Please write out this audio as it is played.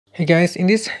Hey guys, in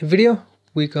this video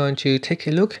we're going to take a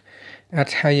look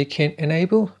at how you can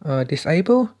enable or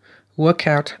disable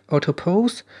workout auto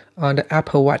pose on the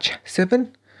Apple Watch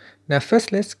 7. Now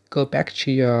first let's go back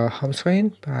to your home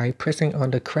screen by pressing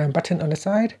on the crown button on the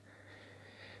side.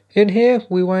 In here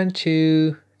we want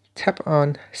to tap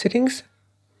on settings,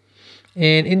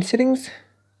 and in settings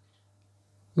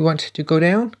we want to go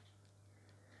down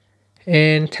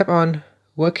and tap on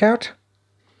workout.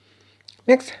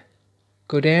 Next,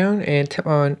 go down and tap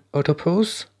on auto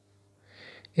pose.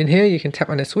 In here you can tap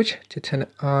on the switch to turn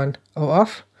it on or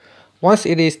off. Once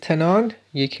it is turned on,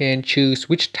 you can choose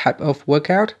which type of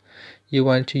workout you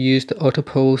want to use the auto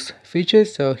pose feature.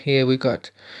 So here we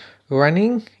got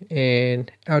running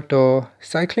and outdoor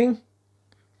cycling.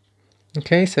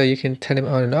 Okay, so you can turn them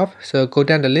on and off. So go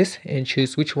down the list and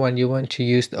choose which one you want to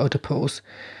use the auto pose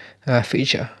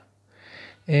feature.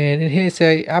 And in here it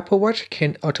says Apple Watch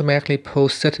can automatically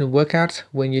pause certain workouts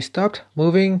when you stopped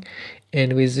moving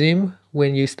and resume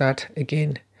when you start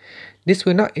again. This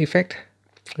will not affect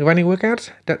running workouts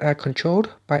that are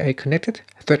controlled by a connected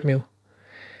treadmill.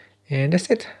 And that's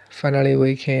it. Finally,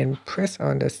 we can press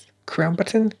on the crown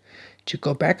button to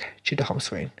go back to the home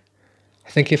screen.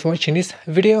 Thank you for watching this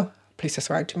video. Please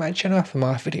subscribe to my channel for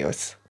more videos.